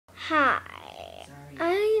Hi. Sorry.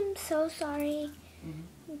 I am so sorry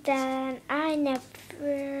that I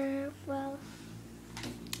never,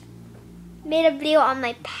 made a video on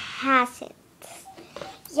my passants.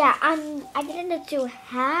 Yeah, I didn't need to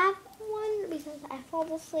have one because I fall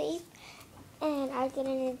asleep, and I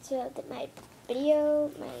didn't need to edit my video,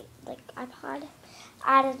 my iPod.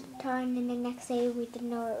 I had to turn, and the next day we didn't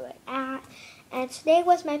know where it was at, and today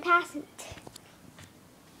was my passant.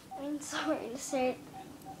 I'm sorry to say.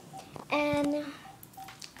 And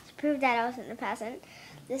to prove that I wasn't a passant,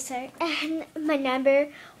 and my number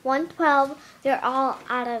 112. They're all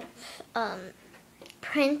out of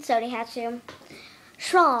print, so they had to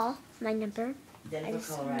draw my number. It's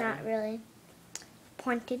not really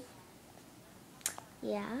pointed.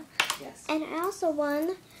 Yeah. Yes. And I also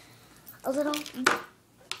won a little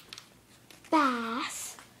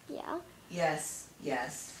bass. Yeah. Yes.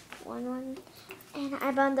 Yes. One. And I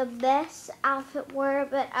won the best outfit wear,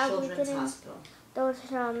 but I Children's didn't. Hospital. Those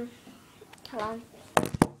hold on.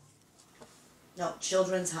 No,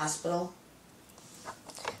 Children's Hospital.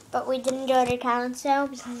 But we didn't go to talent sale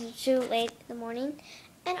because it's too late in the morning.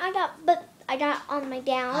 And I got on my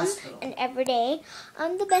gown Hospital. and every day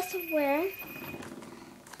the best of wear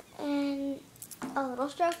and a little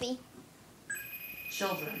trophy.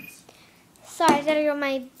 Children's. Sorry, I gotta go.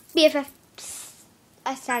 My BFF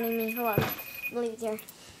starting me. Hold on, I'll leave it here.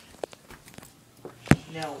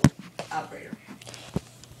 No, operator.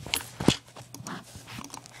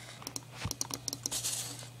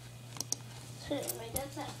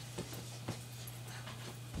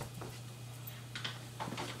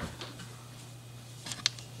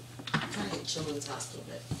 I'm trying to get Children's Hospital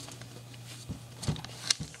bit.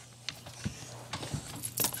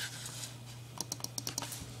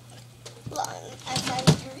 I'm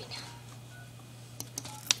finding her right now.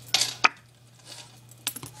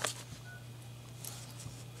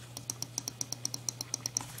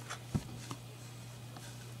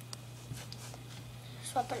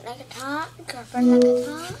 Swap it like a top, drop it like a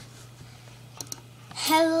top.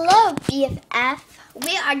 Hello, BFF.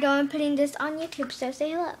 We are going putting this on YouTube, so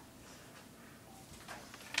say hello.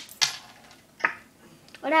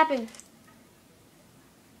 What happened?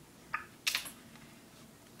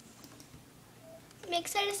 I'm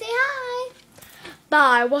excited to say hi.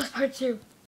 Bye. What's part 2?